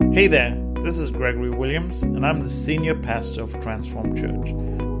Hey there, this is Gregory Williams, and I'm the senior pastor of Transform Church.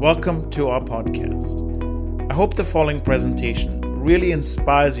 Welcome to our podcast. I hope the following presentation really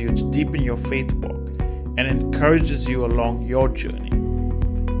inspires you to deepen your faith walk and encourages you along your journey.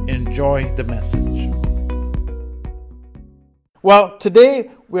 Enjoy the message. Well,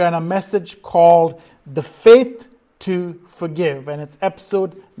 today we're on a message called The Faith to Forgive, and it's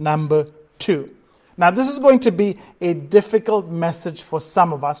episode number 2. Now, this is going to be a difficult message for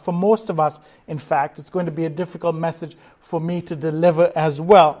some of us, for most of us, in fact. It's going to be a difficult message for me to deliver as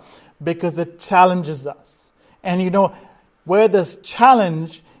well, because it challenges us. And you know, where there's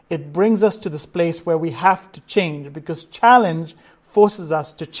challenge, it brings us to this place where we have to change, because challenge forces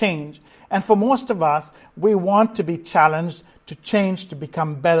us to change. And for most of us, we want to be challenged to change, to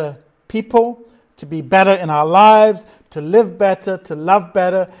become better people, to be better in our lives, to live better, to love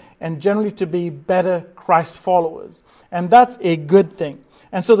better, and generally to be better Christ followers. And that's a good thing.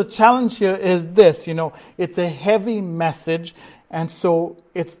 And so the challenge here is this, it's a heavy message, and so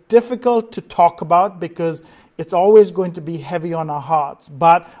it's difficult to talk about because it's always going to be heavy on our hearts.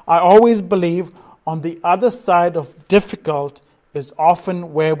 But I always believe on the other side of difficult is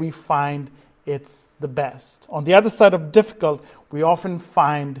often where we find it's the best. On the other side of difficult, we often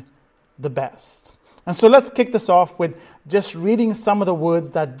find the best. And so let's kick this off with just reading some of the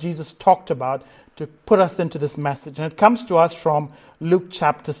words that Jesus talked about to put us into this message. And it comes to us from Luke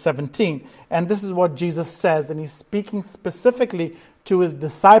chapter 17. And this is what Jesus says, and he's speaking specifically to his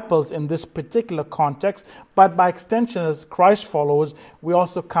disciples in this particular context, but by extension, as Christ followers, we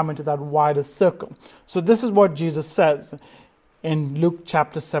also come into that wider circle. So this is what Jesus says in Luke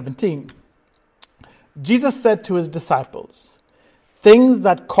chapter 17. Jesus said to his disciples, "Things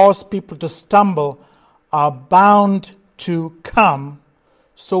that cause people to stumble are bound to come,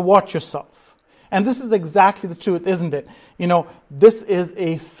 so watch yourself." And this is exactly the truth, isn't it? This is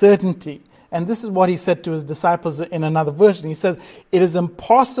a certainty. And this is what he said to his disciples in another version. He says, "It is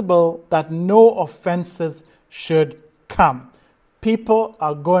impossible that no offenses should come." People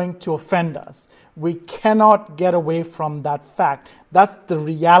are going to offend us. We cannot get away from that fact. That's the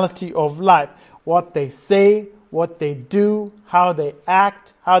reality of life. What they say, what they do, how they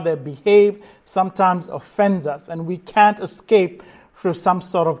act, how they behave, sometimes offends us. And we can't escape through some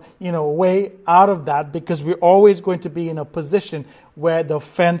sort of, way out of that, because we're always going to be in a position where the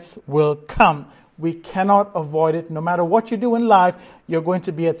offense will come. We cannot avoid it. No matter what you do in life, you're going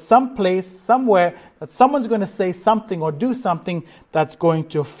to be at some place, somewhere, that someone's going to say something or do something that's going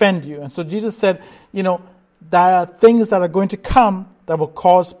to offend you. And so Jesus said, there are things that are going to come that will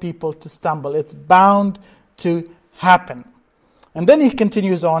cause people to stumble. It's bound to happen. And then he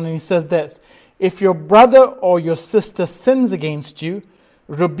continues on and he says this, "If your brother or your sister sins against you,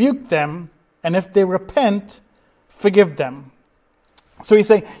 rebuke them, and if they repent, forgive them." So he's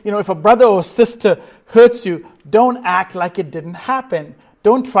saying, if a brother or sister hurts you, don't act like it didn't happen.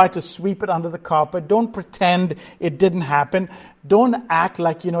 Don't try to sweep it under the carpet. Don't pretend it didn't happen. Don't act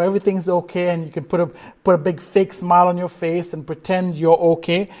like, everything's okay and you can put a big fake smile on your face and pretend you're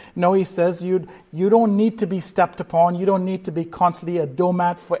okay. No, he says you don't need to be stepped upon. You don't need to be constantly a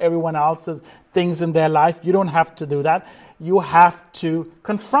doormat for everyone else's things in their life. You don't have to do that. You have to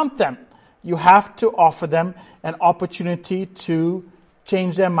confront them. You have to offer them an opportunity to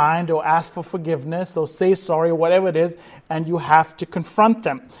change their mind or ask for forgiveness or say sorry or whatever it is, and you have to confront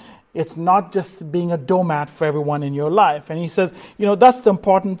them. It's not just being a doormat for everyone in your life. And he says, that's the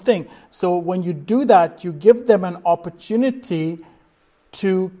important thing. So when you do that, you give them an opportunity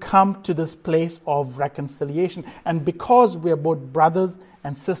to come to this place of reconciliation. And because we are both brothers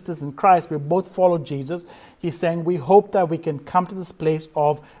and sisters in Christ, we both follow Jesus, he's saying we hope that we can come to this place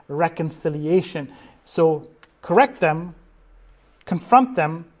of reconciliation. So correct them, confront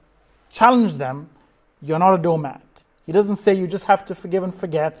them, challenge them. You're not a doormat. He doesn't say you just have to forgive and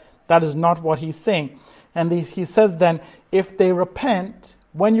forget. That is not what he's saying. And he says then, if they repent,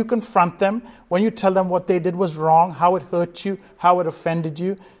 when you confront them, when you tell them what they did was wrong, how it hurt you, how it offended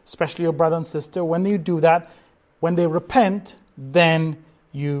you, especially your brother and sister, when you do that, when they repent, then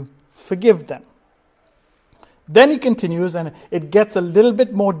you forgive them. Then he continues, and it gets a little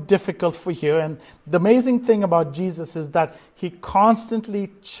bit more difficult for here. And the amazing thing about Jesus is that he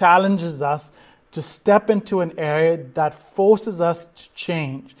constantly challenges us to step into an area that forces us to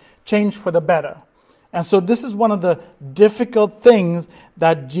change for the better. And so this is one of the difficult things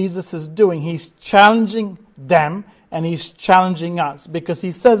that Jesus is doing. He's challenging them, and he's challenging us, because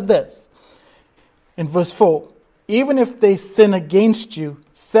he says this in verse 4, "Even if they sin against you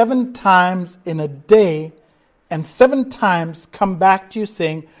 7 times in a day, and 7 times come back to you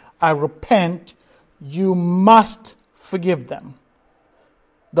saying, 'I repent,' you must forgive them."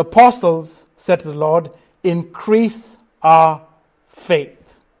 the apostles said to the Lord, increase our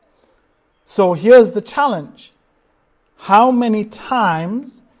faith. So here's the challenge. How many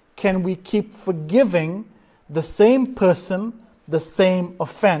times can we keep forgiving the same person, the same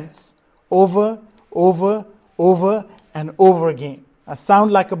offense, over, and over again? I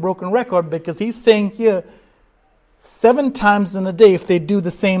sound like a broken record because he's saying here 7 times in a day, if they do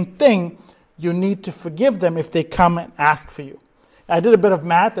the same thing, you need to forgive them if they come and ask for you. I did a bit of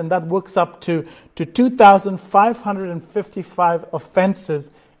math, and that works up to 2,555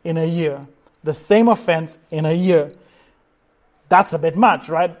 offenses in a year. The same offense in a year. That's a bit much,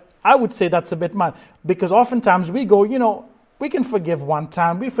 right? I would say that's a bit much. Because oftentimes we go, we can forgive one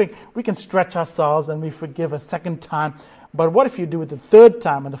time. We can stretch ourselves and we forgive a second time. But what if you do it the third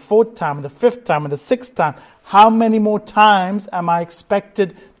time, and the fourth time, and the fifth time, and the sixth time? How many more times am I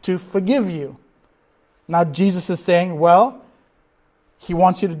expected to forgive you? Now Jesus is saying, well, he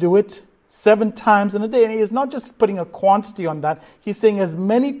wants you to do it 7 times in a day. And he is not just putting a quantity on that. He's saying as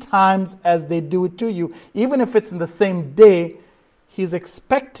many times as they do it to you, even if it's in the same day, he's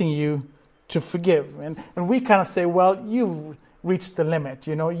expecting you to forgive. And we kind of say, well, you've reached the limit.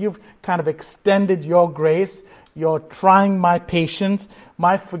 You've kind of extended your grace. You're trying my patience.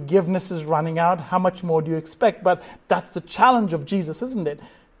 My forgiveness is running out. How much more do you expect? But that's the challenge of Jesus, isn't it?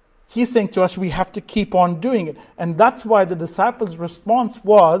 He's saying to us, we have to keep on doing it. And that's why the disciples' response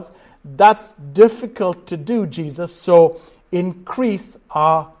was, that's difficult to do, Jesus, so increase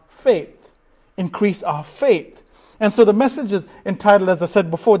our faith. Increase our faith. And so the message is entitled, as I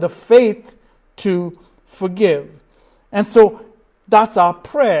said before, the faith to forgive. And so that's our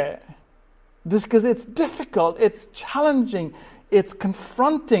prayer. Because it's difficult, it's challenging, it's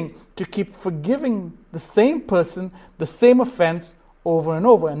confronting to keep forgiving the same person, the same offense over and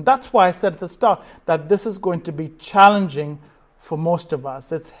over. And that's why I said at the start that this is going to be challenging for most of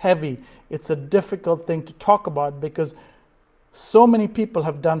us. It's heavy. It's a difficult thing to talk about because so many people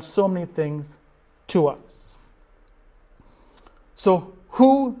have done so many things to us. So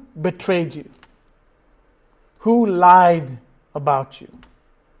who betrayed you? Who lied about you?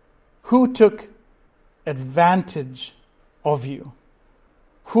 Who took advantage of you?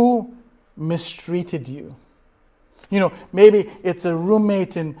 Who mistreated you? Maybe it's a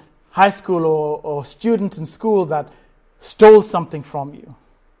roommate in high school or student in school that stole something from you.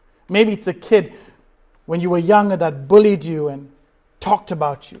 Maybe it's a kid when you were younger that bullied you and talked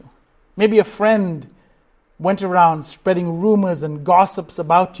about you. Maybe a friend went around spreading rumors and gossips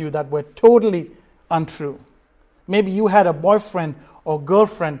about you that were totally untrue. Maybe you had a boyfriend or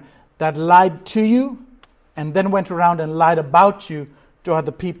girlfriend that lied to you and then went around and lied about you to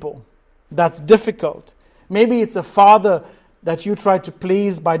other people. That's difficult. Maybe it's a father that you tried to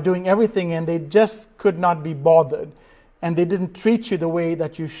please by doing everything and they just could not be bothered and they didn't treat you the way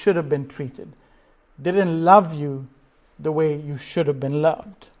that you should have been treated. They didn't love you the way you should have been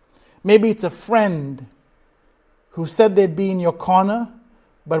loved. Maybe it's a friend who said they'd be in your corner,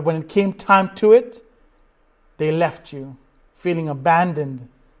 but when it came time to it, they left you feeling abandoned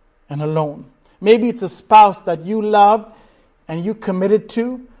and alone. Maybe it's a spouse that you loved and you committed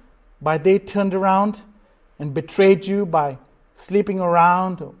to, but they turned around and betrayed you by sleeping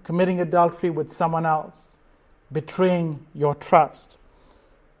around or committing adultery with someone else, betraying your trust.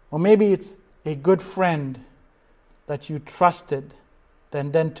 Or maybe it's a good friend that you trusted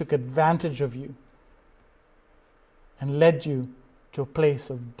and then took advantage of you and led you to a place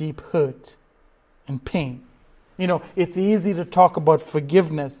of deep hurt and pain. It's easy to talk about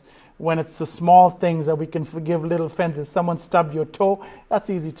forgiveness when it's the small things that we can forgive, little offenses. Someone stubbed your toe,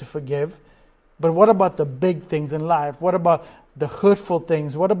 that's easy to forgive. But what about the big things in life? What about the hurtful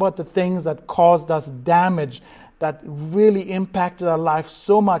things? What about the things that caused us damage, that really impacted our life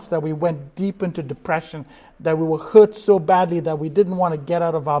so much that we went deep into depression, that we were hurt so badly that we didn't want to get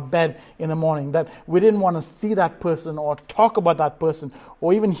out of our bed in the morning, that we didn't want to see that person or talk about that person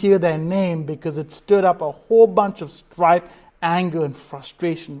or even hear their name because it stirred up a whole bunch of strife, anger, and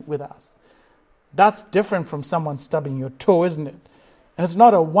frustration with us. That's different from someone stubbing your toe, isn't it? And it's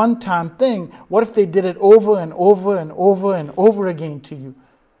not a one-time thing. What if they did it over and over and over and over again to you?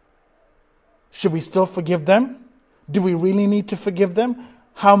 Should we still forgive them? Do we really need to forgive them?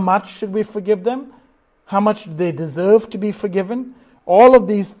 How much should we forgive them? How much do they deserve to be forgiven? All of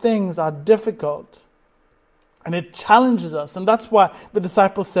these things are difficult. And it challenges us. And that's why the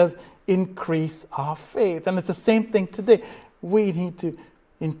disciple says, increase our faith. And it's the same thing today. We need to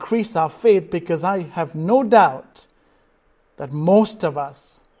increase our faith because I have no doubt that most of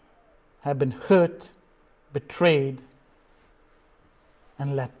us have been hurt, betrayed,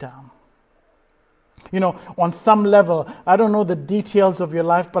 and let down. On some level, I don't know the details of your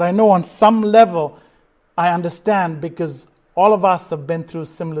life, but I know on some level, I understand because all of us have been through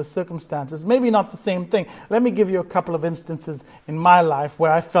similar circumstances. Maybe not the same thing. Let me give you a couple of instances in my life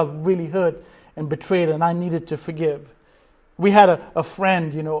where I felt really hurt and betrayed and I needed to forgive. We had a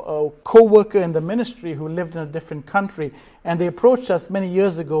friend, a co-worker in the ministry who lived in a different country, and they approached us many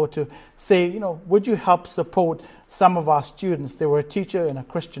years ago to say, would you help support some of our students? They were a teacher in a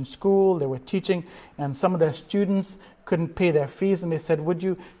Christian school, they were teaching, and some of their students couldn't pay their fees, and they said, would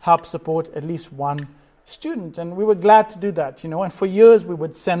you help support at least one student? And we were glad to do that, and for years we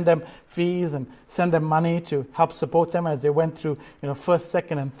would send them fees and send them money to help support them as they went through, first,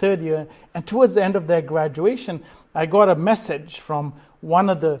 second, and third year. And towards the end of their graduation, I got a message from one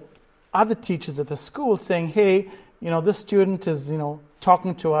of the other teachers at the school saying, hey, this student is,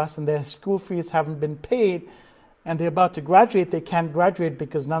 talking to us and their school fees haven't been paid and they're about to graduate. They can't graduate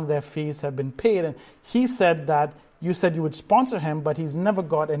because none of their fees have been paid. And he said that you said you would sponsor him, but he's never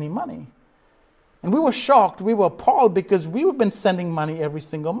got any money. And we were shocked. We were appalled because we've been sending money every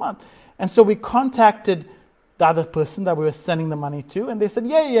single month. And so we contacted the other person that we were sending the money to, and they said,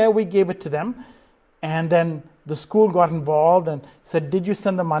 yeah, we gave it to them. And then the school got involved and said, did you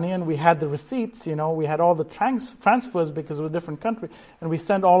send the money? And we had the receipts, we had all the transfers because it was a different country. And we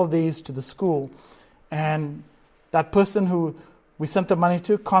sent all of these to the school. And that person who we sent the money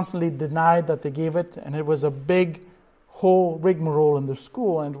to constantly denied that they gave it. And it was a big whole rigmarole in the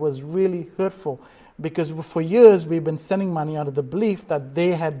school. And it was really hurtful because for years we've been sending money out of the belief that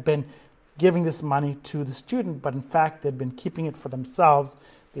they had been giving this money to the student. But in fact, they'd been keeping it for themselves.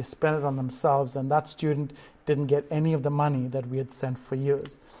 They spent it on themselves, and that student didn't get any of the money that we had sent for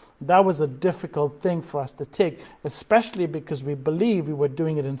years. That was a difficult thing for us to take, especially because we believed we were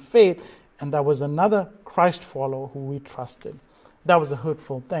doing it in faith, and that was another Christ follower who we trusted. That was a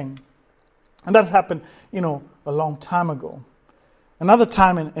hurtful thing. And that happened, a long time ago. Another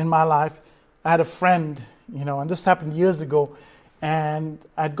time in my life, I had a friend, and this happened years ago, and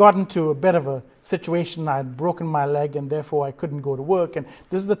I'd gotten to a bit of a situation. I'd broken my leg, and therefore I couldn't go to work. And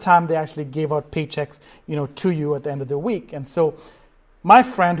this is the time they actually gave out paychecks, to you at the end of the week. And so my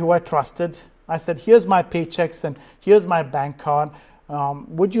friend who I trusted, I said, here's my paychecks and here's my bank card.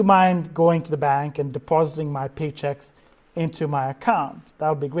 Would you mind going to the bank and depositing my paychecks into my account? That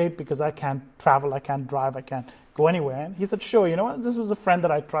would be great because I can't travel, I can't drive, I can't go anywhere. And he said, sure. This was a friend that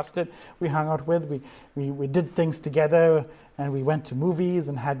I trusted. We hung out with, we did things together, and we went to movies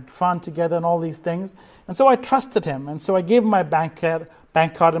and had fun together and all these things. And so I trusted him. And so I gave him my bank card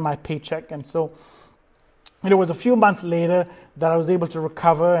and my paycheck. And so it was a few months later that I was able to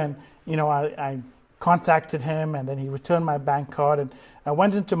recover, and I contacted him, and then he returned my bank card, and I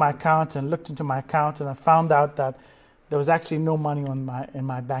went into my account and looked into my account, and I found out that there was actually no money in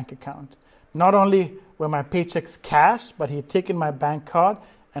my bank account. Not only were my paychecks cashed, but he had taken my bank card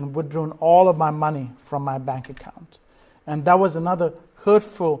and withdrawn all of my money from my bank account. And that was another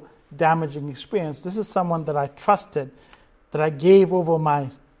hurtful, damaging experience. This is someone that I trusted, that I gave over my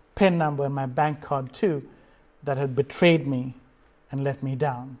PIN number and my bank card to, that had betrayed me and let me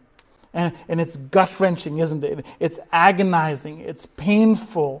down. And it's gut-wrenching, isn't it? It's agonizing, it's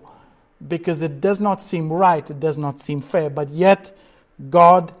painful, because it does not seem right, it does not seem fair, but yet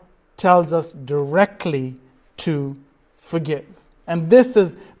God tells us directly to forgive. And this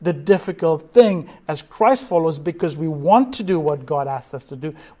is the difficult thing as Christ followers, because we want to do what God asks us to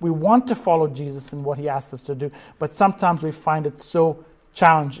do. We want to follow Jesus in what he asks us to do, but sometimes we find it so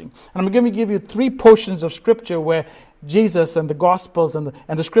challenging. And I'm going to give you 3 portions of Scripture where Jesus and the Gospels and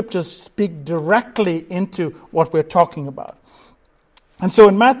the Scriptures speak directly into what we're talking about. And so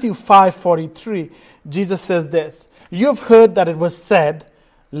in Matthew 5:43, Jesus says this, "You have heard that it was said,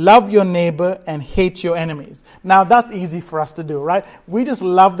 love your neighbor and hate your enemies." Now that's easy for us to do, right? We just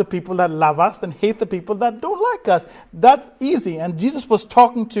love the people that love us and hate the people that don't like us. That's easy. And Jesus was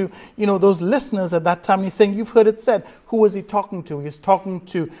talking to, those listeners at that time. And he's saying, you've heard it said. Who was he talking to? He was talking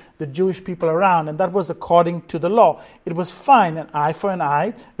to the Jewish people around, and that was according to the law. It was fine, an eye for an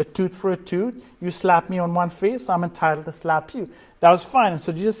eye, a tooth for a tooth. You slap me on one face, I'm entitled to slap you. That was fine. And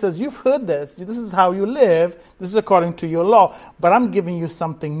so Jesus says, you've heard this. This is how you live. This is according to your law. But I'm giving you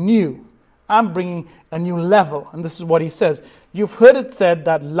something new. I'm bringing a new level. And this is what he says. You've heard it said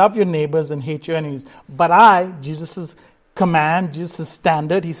that love your neighbors and hate your enemies. But I, Jesus' command, Jesus'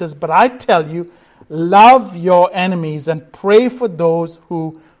 standard, he says, but I tell you, love your enemies and pray for those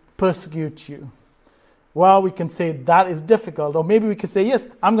who persecute you. Well, we can say that is difficult. Or maybe we can say, yes,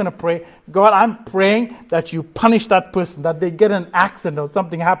 I'm going to pray. God, I'm praying that you punish that person, that they get an accident or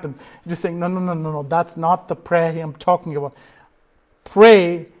something happens. Just saying, no. That's not the prayer I'm talking about.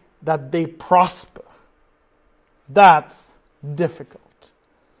 Pray that they prosper. That's difficult.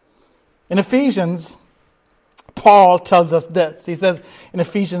 In Ephesians, Paul tells us this. He says in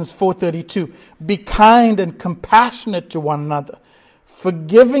Ephesians 4:32, "Be kind and compassionate to one another,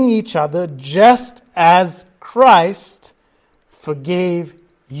 forgiving each other just as Christ forgave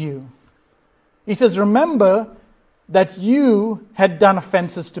you." He says, remember that you had done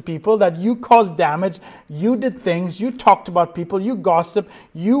offenses to people, that you caused damage, you did things, you talked about people, you gossiped,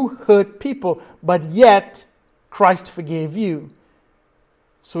 you hurt people, but yet Christ forgave you.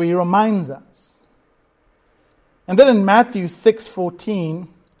 So he reminds us. And then in Matthew 6:14,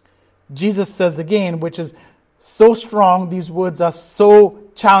 Jesus says again, which is so strong, these words are so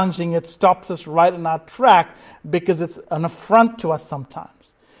challenging, it stops us right in our track because it's an affront to us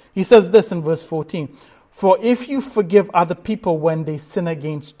sometimes. He says this in verse 14, "For if you forgive other people when they sin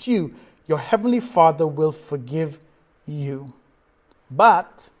against you, your heavenly Father will forgive you.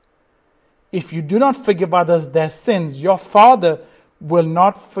 But if you do not forgive others their sins, your Father will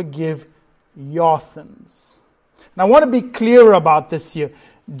not forgive your sins." Now I want to be clear about this here.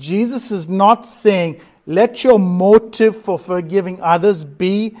 Jesus is not saying, let your motive for forgiving others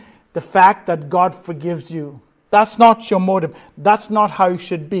be the fact that God forgives you. That's not your motive. That's not how you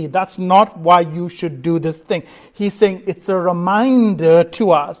should be. That's not why you should do this thing. He's saying it's a reminder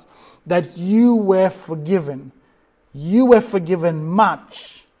to us that you were forgiven. You were forgiven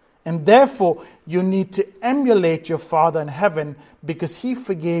much. And therefore, you need to emulate your Father in heaven because He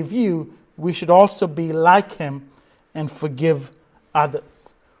forgave you. We should also be like Him and forgive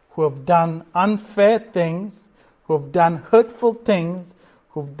others who have done unfair things, who have done hurtful things,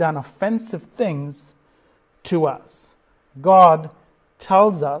 who have done offensive things to us. God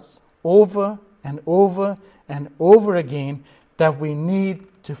tells us over and over and over again that we need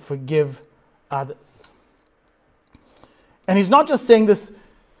to forgive others. And He's not just saying this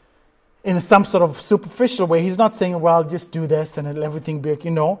in some sort of superficial way. He's not saying, well, just do this and it'll everything be okay.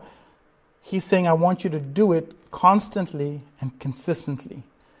 No. He's saying, I want you to do it constantly and consistently.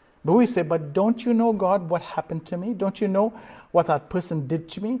 But we say, but don't you know, God, what happened to me? Don't you know what that person did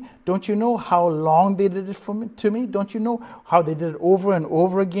to me? Don't you know how long they did it to me? Don't you know how they did it over and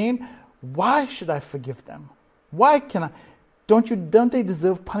over again? Why should I forgive them? Why can I? Don't they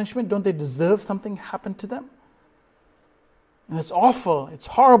deserve punishment? Don't they deserve something happen to them? And it's awful. It's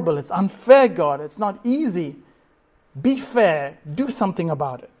horrible. It's unfair, God. It's not easy. Be fair. Do something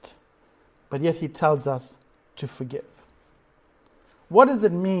about it. But yet He tells us to forgive. What does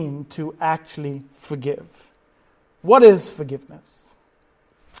it mean to actually forgive? What is forgiveness?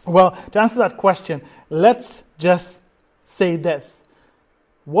 Well, to answer that question, let's just say this.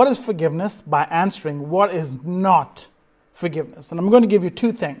 What is forgiveness? By answering what is not forgiveness. And I'm going to give you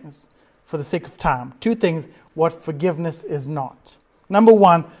two things for the sake of time. Two things what forgiveness is not. Number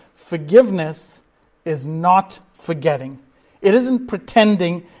one, forgiveness is not forgetting. It isn't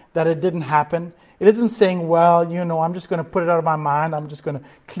pretending that it didn't happen. It isn't saying, well, I'm just going to put it out of my mind. I'm just going to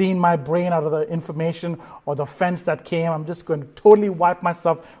clean my brain out of the information or the offense that came. I'm just going to totally wipe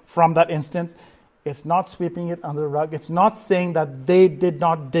myself from that instance. It's not sweeping it under the rug. It's not saying that they did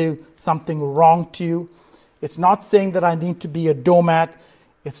not do something wrong to you. It's not saying that I need to be a doormat.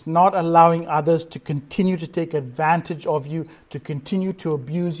 It's not allowing others to continue to take advantage of you, to continue to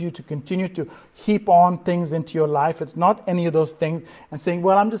abuse you, to continue to heap on things into your life. It's not any of those things. And saying,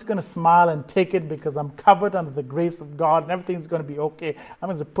 well, I'm just going to smile and take it because I'm covered under the grace of God and everything's going to be okay. I'm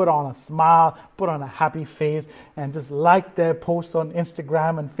going to put on a smile, put on a happy face, and just like their posts on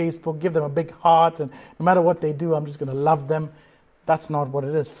Instagram and Facebook, give them a big heart, and no matter what they do, I'm just going to love them. That's not what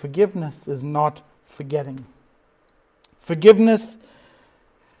it is. Forgiveness is not forgetting. Forgiveness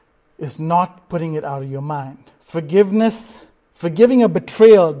is not putting it out of your mind. Forgiving a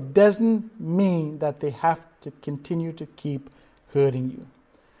betrayal doesn't mean that they have to continue to keep hurting you.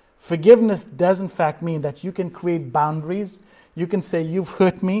 Forgiveness does in fact mean that you can create boundaries. You can say, you've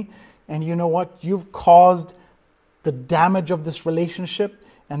hurt me, and you know what? You've caused the damage of this relationship,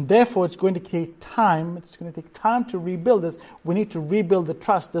 and therefore it's going to take time. It's going to take time to rebuild this. We need to rebuild the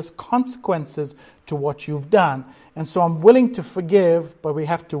trust. There's consequences to what you've done. And so I'm willing to forgive, but we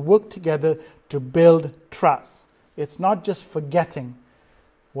have to work together to build trust. It's not just forgetting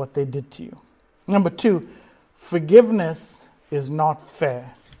what they did to you. Number two, forgiveness is not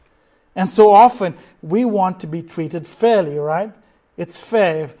fair. And so often we want to be treated fairly, right? It's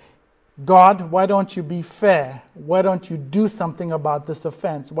fair. God, why don't you be fair? Why don't you do something about this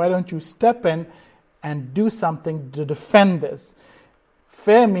offense? Why don't you step in and do something to defend this?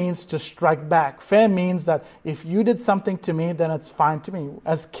 Fair means to strike back. Fair means that if you did something to me, then it's fine to me.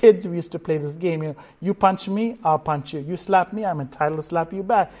 As kids, we used to play this game. You punch me, I'll punch you. You slap me, I'm entitled to slap you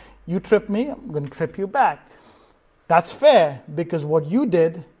back. You trip me, I'm going to trip you back. That's fair, because what you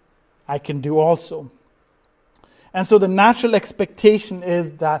did, I can do also. And so the natural expectation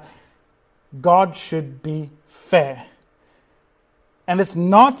is that God should be fair. And it's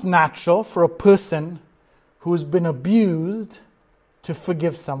not natural for a person who's been abused to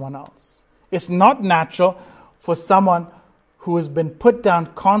forgive someone else. It's not natural for someone who has been put down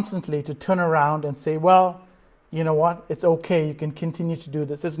constantly to turn around and say, well, you know what, it's okay, you can continue to do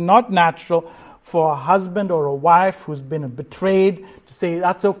this. It's not natural for a husband or a wife who's been betrayed to say,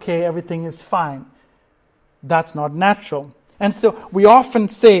 that's okay, everything is fine. That's not natural. And so we often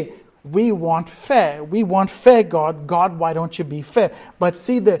say, we want fair. We want fair, God. God, why don't you be fair? But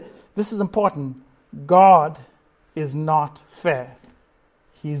see, this is important. God is not fair.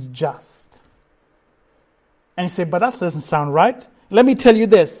 He's just. And you say, but that doesn't sound right. Let me tell you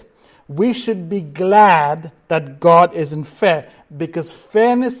this. We should be glad that God isn't fair, because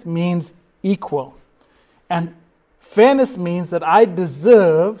fairness means equal. And fairness means that I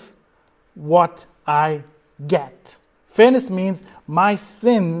deserve what I get. Fairness means my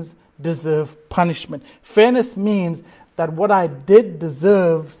sins deserve punishment. Fairness means that what I did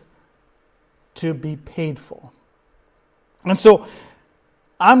deserves to be paid for. And so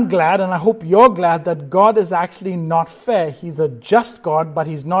I'm glad, and I hope you're glad, that God is actually not fair. He's a just God, but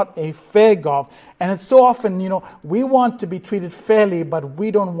He's not a fair God. And it's so often, we want to be treated fairly, but we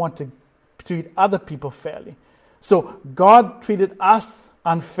don't want to treat other people fairly. So God treated us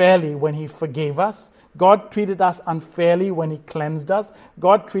unfairly when He forgave us. God treated us unfairly when He cleansed us.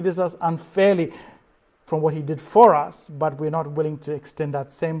 God treated us unfairly from what He did for us, but we're not willing to extend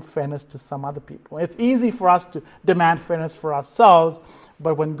that same fairness to some other people. It's easy for us to demand fairness for ourselves,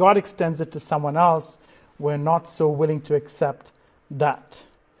 but when God extends it to someone else, we're not so willing to accept that.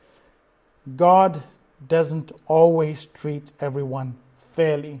 God doesn't always treat everyone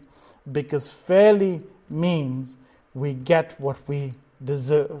fairly, because fairly means we get what we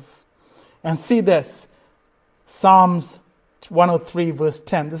deserve. And see this, Psalms 103 verse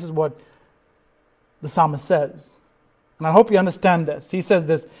 10. This is what the psalmist says. And I hope you understand this. He says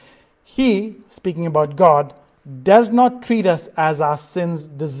this, He, speaking about God, does not treat us as our sins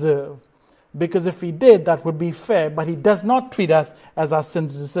deserve. Because if He did, that would be fair. But He does not treat us as our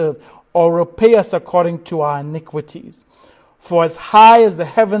sins deserve, or repay us according to our iniquities. For as high as the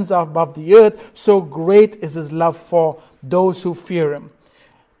heavens are above the earth, so great is His love for those who fear Him.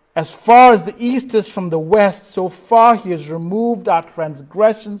 As far as the east is from the west, so far He has removed our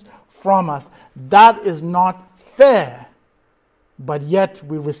transgressions from us. That is not fair, but yet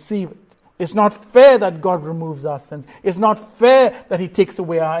we receive it. It's not fair that God removes our sins. It's not fair that He takes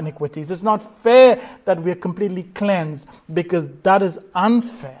away our iniquities. It's not fair that we are completely cleansed, because that is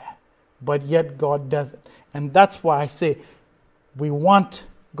unfair, but yet God does it. And that's why I say we want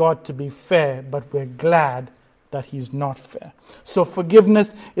God to be fair, but we're glad that He's not fair. So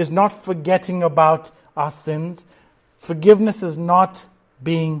forgiveness is not forgetting about our sins. Forgiveness is not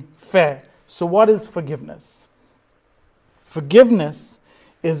being fair. So what is forgiveness? Forgiveness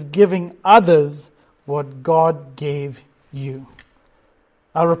is giving others what God gave you.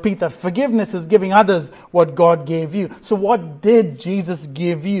 I'll repeat that. Forgiveness is giving others what God gave you. So what did Jesus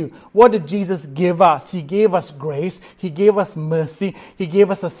give you? What did Jesus give us? He gave us grace. He gave us mercy. He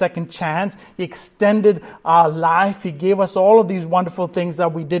gave us a second chance. He extended our life. He gave us all of these wonderful things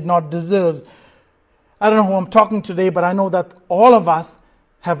that we did not deserve. I don't know who I'm talking to today, but I know that all of us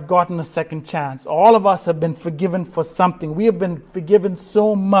have gotten a second chance. All of us have been forgiven for something. We have been forgiven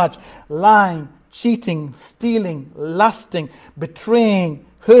so much. Lying, cheating, stealing, lusting, betraying,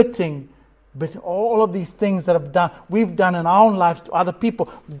 hurting, but all of these things that we've done in our own lives to other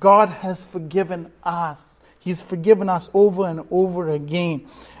people, God has forgiven us. He's forgiven us over and over again.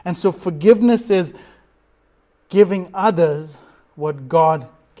 And so forgiveness is giving others what God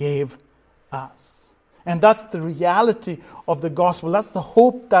gave us. And that's the reality of the gospel. That's the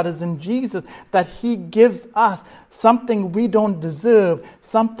hope that is in Jesus, that He gives us something we don't deserve,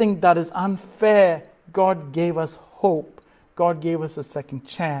 something that is unfair. God gave us hope. God gave us a second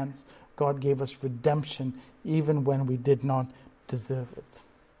chance. God gave us redemption, even when we did not deserve it.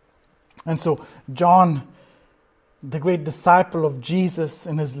 And so John, the great disciple of Jesus,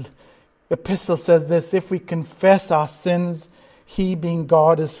 in his epistle says this, if we confess our sins, He, being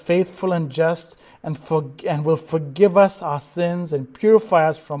God, is faithful and just and will forgive us our sins and purify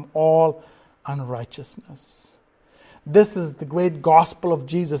us from all unrighteousness. This is the great gospel of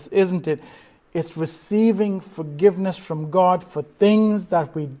Jesus, isn't it? It's receiving forgiveness from God for things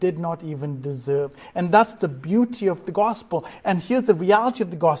that we did not even deserve. And that's the beauty of the gospel. And here's the reality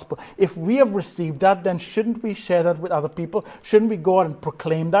of the gospel. If we have received that, then shouldn't we share that with other people? Shouldn't we go out and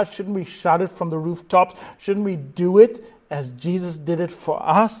proclaim that? Shouldn't we shout it from the rooftops? Shouldn't we do it as Jesus did it for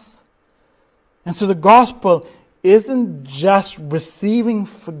us? And so the gospel isn't just receiving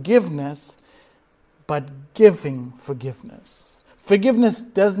forgiveness, but giving forgiveness. Forgiveness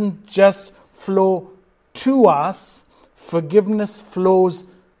doesn't just flow to us, forgiveness flows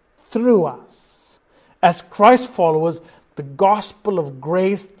through us. As Christ followers, the gospel of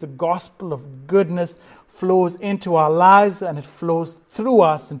grace, the gospel of goodness flows into our lives, and it flows through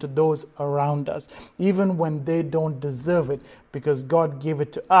us into those around us, even when they don't deserve it, because God gave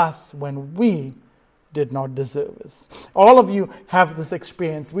it to us when we did not deserve us. All of you have this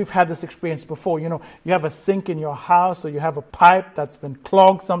experience. We've had this experience before. You have a sink in your house, or you have a pipe that's been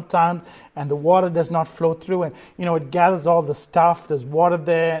clogged sometimes, and the water does not flow through, and it gathers all the stuff. There's water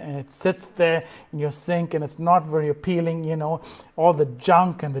there, and it sits there in your sink, and it's not very appealing. All the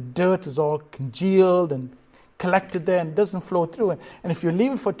junk and the dirt is all congealed and collected there, and it doesn't flow through. And if you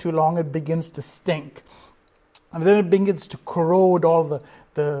leave it for too long, it begins to stink, and then it begins to corrode all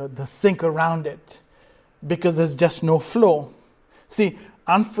the sink around it, because there's just no flow. See,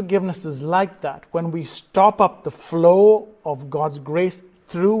 unforgiveness is like that. When we stop up the flow of God's grace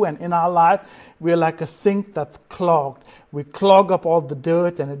through and in our life, we're like a sink that's clogged. We clog up all the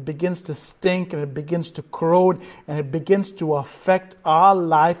dirt, and it begins to stink, and it begins to corrode, and it begins to affect our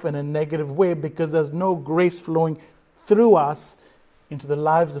life in a negative way, because there's no grace flowing through us into the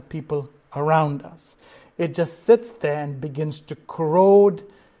lives of people around us. It just sits there and begins to corrode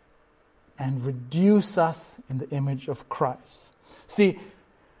and reduce us in the image of Christ. See,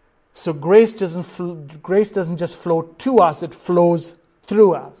 so grace doesn't just flow to us, it flows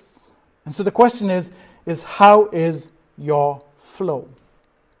through us. And so the question is how is your flow?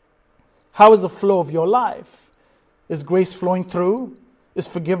 How is the flow of your life? Is grace flowing through? Is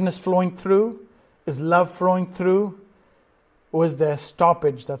forgiveness flowing through? Is love flowing through? Or is there a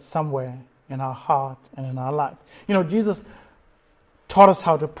stoppage that's somewhere in our heart and in our life? Jesus taught us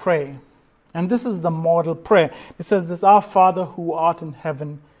how to pray. And this is the model prayer. It says this: Our Father who art in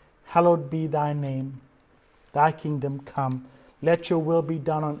heaven, hallowed be thy name. Thy kingdom come. Let your will be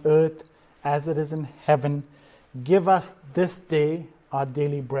done on earth as it is in heaven. Give us this day our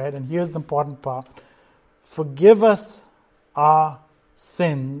daily bread. And here's the important part. Forgive us our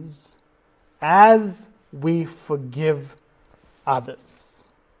sins as we forgive others.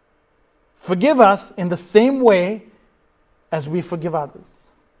 Forgive us in the same way as we forgive others.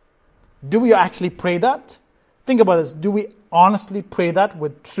 Do we actually pray that? Think about this. Do we honestly pray that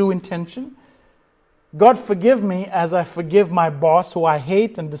with true intention? God, forgive me as I forgive my boss who I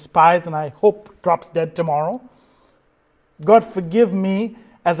hate and despise and I hope drops dead tomorrow. God, forgive me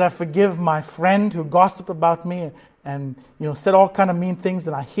as I forgive my friend who gossiped about me and said all kind of mean things,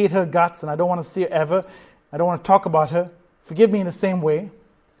 and I hate her guts and I don't want to see her ever. I don't want to talk about her. Forgive me in the same way.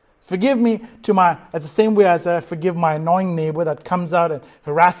 Forgive me as the same way as I forgive my annoying neighbor that comes out and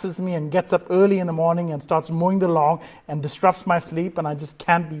harasses me and gets up early in the morning and starts mowing the lawn and disrupts my sleep, and I just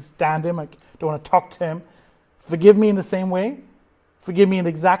can't stand him. I don't want to talk to him. Forgive me in the same way. Forgive me in the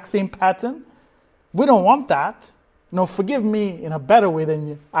exact same pattern. We don't want that. No, forgive me in a better way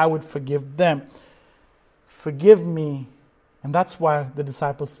than I would forgive them. Forgive me. And that's why the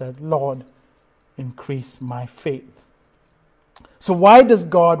disciples said, Lord, increase my faith. So why does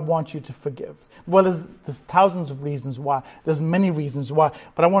God want you to forgive? Well, there's thousands of reasons why. There's many reasons why.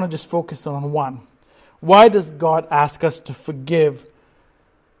 But I want to just focus on one. Why does God ask us to forgive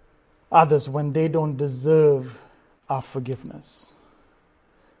others when they don't deserve our forgiveness?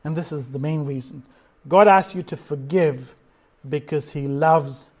 And this is the main reason. God asks you to forgive because He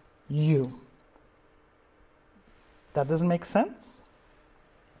loves you. That doesn't make sense?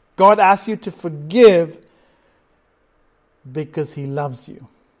 God asks you to forgive because He loves you.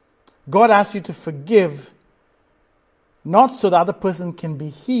 God asks you to forgive not so the other person can be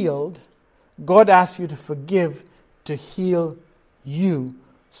healed. God asks you to forgive to heal you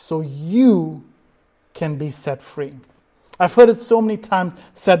so you can be set free. I've heard it so many times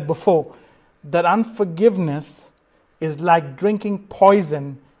said before that unforgiveness is like drinking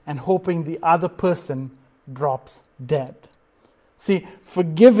poison and hoping the other person drops dead. See,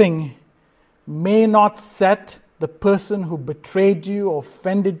 forgiving may not set the person who betrayed you or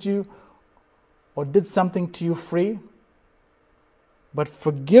offended you or did something to you free, but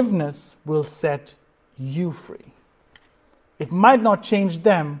forgiveness will set you free. It might not change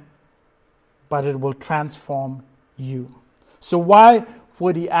them, but it will transform you. So why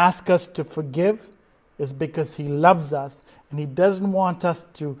would He ask us to forgive is because He loves us and He doesn't want us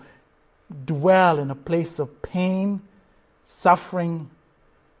to dwell in a place of pain, suffering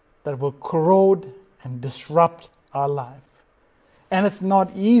that will corrode and disrupt our life. And it's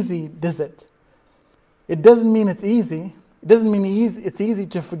not easy, does it? It doesn't mean it's easy. It doesn't mean it's easy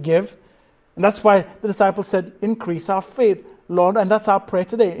to forgive. And that's why the disciples said, increase our faith, Lord. And that's our prayer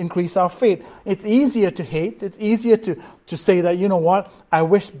today, increase our faith. It's easier to hate. It's easier to say that, you know what, I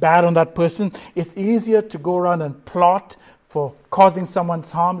wish bad on that person. It's easier to go around and plot for causing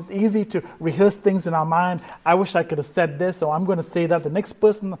someone's harm. It's easy to rehearse things in our mind. I wish I could have said this, or I'm going to say that. The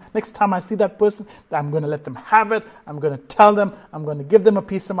next time I see that person, I'm going to let them have it. I'm going to tell them. I'm going to give them a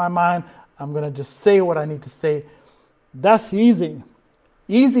piece of my mind. I'm going to just say what I need to say. That's easy.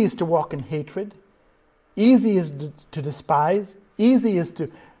 Easy is to walk in hatred. Easy is to despise. Easy is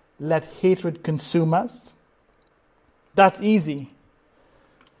to let hatred consume us. That's easy.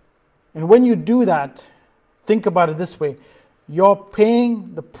 And when you do that, think about it this way. You're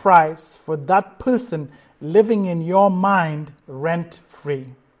paying the price for that person living in your mind rent-free.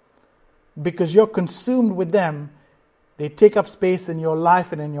 Because you're consumed with them. They take up space in your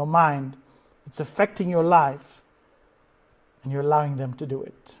life and in your mind. It's affecting your life. And you're allowing them to do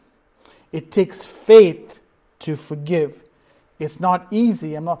it. It takes faith to forgive. It's not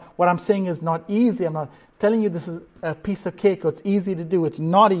easy. What I'm saying is not easy. I'm not telling you this is a piece of cake or it's easy to do. It's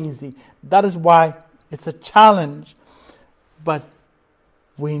not easy. That is why it's a challenge. But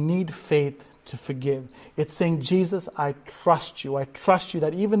we need faith to forgive. It's saying, Jesus, I trust you. I trust you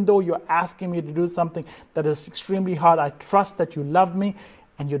that even though you're asking me to do something that is extremely hard, I trust that you love me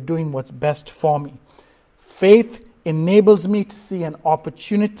and you're doing what's best for me. Faith enables me to see an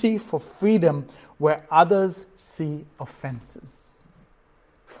opportunity for freedom where others see offenses.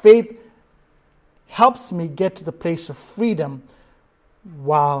 Faith helps me get to the place of freedom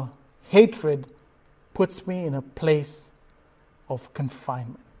while hatred puts me in a place of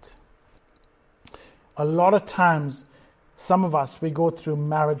confinement. A lot of times, some of us, we go through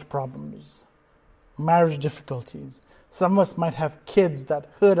marriage problems, marriage difficulties. Some of us might have kids that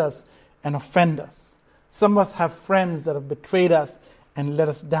hurt us and offend us. Some of us have friends that have betrayed us and let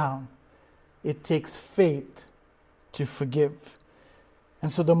us down. It takes faith to forgive.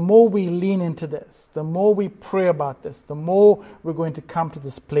 And so the more we lean into this, the more we pray about this, the more we're going to come to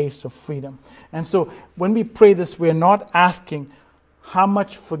this place of freedom. And so when we pray this, we're not asking, how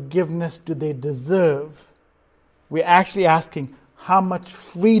much forgiveness do they deserve? We're actually asking, how much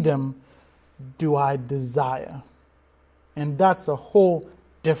freedom do I desire? And that's a whole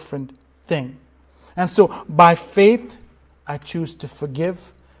different thing. And so by faith, I choose to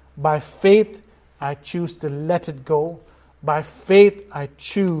forgive. By faith, I choose to let it go. By faith, I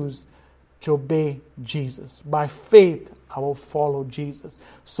choose to obey Jesus. By faith, I will follow Jesus.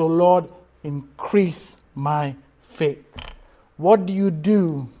 So Lord, increase my faith. What do you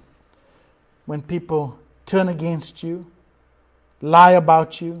do when people turn against you, lie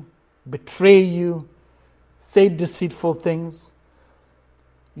about you, betray you, say deceitful things?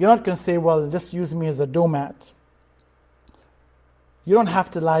 You're not going to say, well, just use me as a doormat. You don't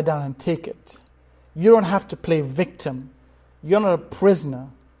have to lie down and take it. You don't have to play victim. You're not a prisoner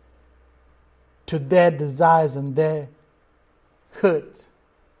to their desires and their hurt.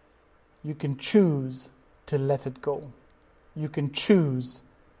 You can choose to let it go. You can choose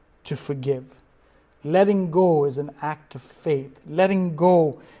to forgive. Letting go is an act of faith. Letting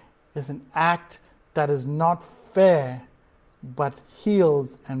go is an act that is not fair, but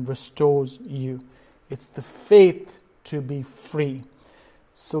heals and restores you. It's the faith to be free.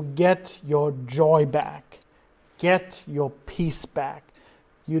 So get your joy back. Get your peace back.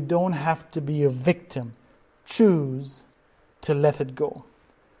 You don't have to be a victim. Choose to let it go.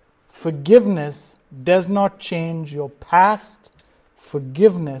 Forgiveness does not change your past.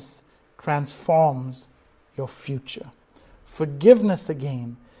 Forgiveness transforms your future. Forgiveness,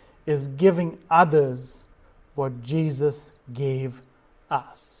 again, is giving others what Jesus gave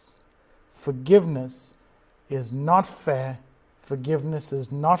us. Forgiveness is not fair. Forgiveness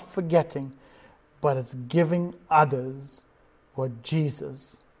is not forgetting, but it's giving others what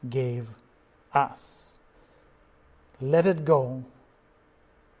Jesus gave us. Let it go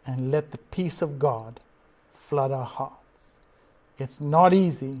and let the peace of God flood our hearts. It's not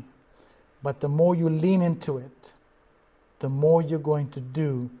easy, but the more you lean into it, the more you're going to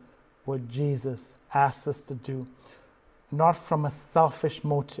do what Jesus asks us to do, not from a selfish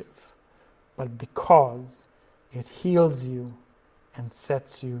motive, but because it heals you and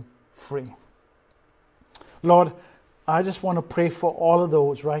sets you free. Lord, I just want to pray for all of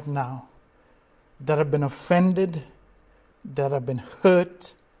those right now that have been offended, that have been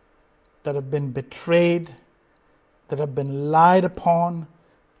hurt, that have been betrayed, that have been lied upon,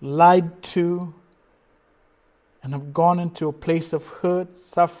 lied to, and have gone into a place of hurt,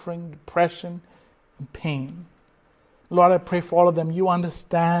 suffering, depression, and pain. Lord, I pray for all of them. You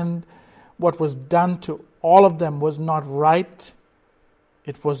understand what was done to all of them was not right.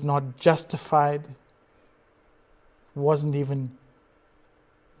 It was not justified. It wasn't even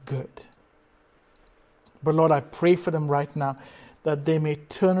good. But Lord, I pray for them right now that they may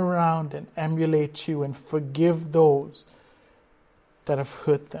turn around and emulate you and forgive those that have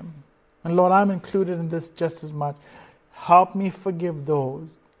hurt them. And Lord, I'm included in this just as much. Help me forgive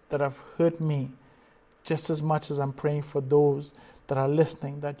those that have hurt me just as much as I'm praying for those that are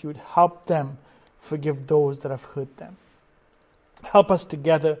listening, that you would help them forgive those that have hurt them. Help us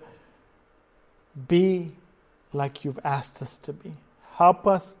together be like you've asked us to be. Help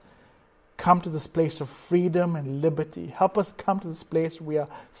us come to this place of freedom and liberty. Help us come to this place where we are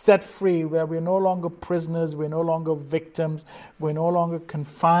set free, where we're no longer prisoners, we're no longer victims, we're no longer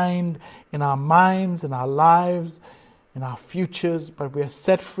confined in our minds, in our lives, in our futures, but we are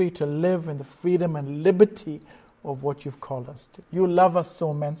set free to live in the freedom and liberty of what you've called us to. You love us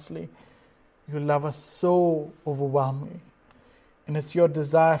so immensely. You love us so overwhelmingly. And it's your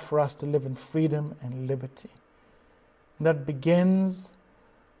desire for us to live in freedom and liberty. And that begins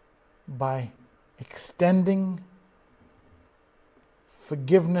by extending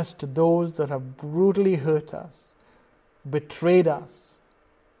forgiveness to those that have brutally hurt us, betrayed us,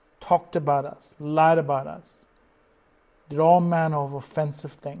 talked about us, lied about us, did all manner of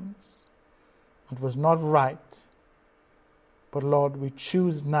offensive things. It was not right. But Lord, we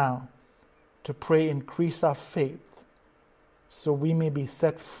choose now to pray, increase our faith, so we may be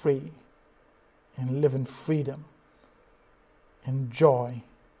set free and live in freedom, in joy,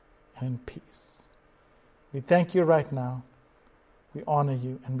 and in peace. We thank you right now. We honor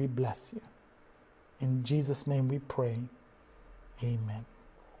you and we bless you. In Jesus' name we pray. Amen.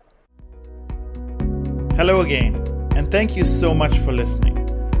 Hello again, and thank you so much for listening.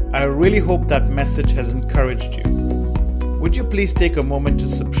 I really hope that message has encouraged you. Would you please take a moment to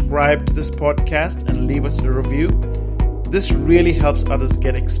subscribe to this podcast and leave us a review? This really helps others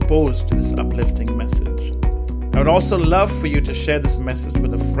get exposed to this uplifting message. I would also love for you to share this message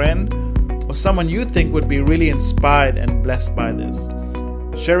with a friend or someone you think would be really inspired and blessed by this.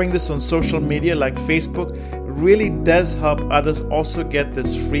 Sharing this on social media like Facebook really does help others also get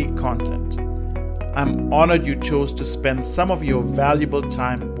this free content. I'm honored you chose to spend some of your valuable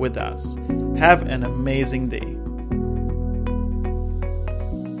time with us. Have an amazing day.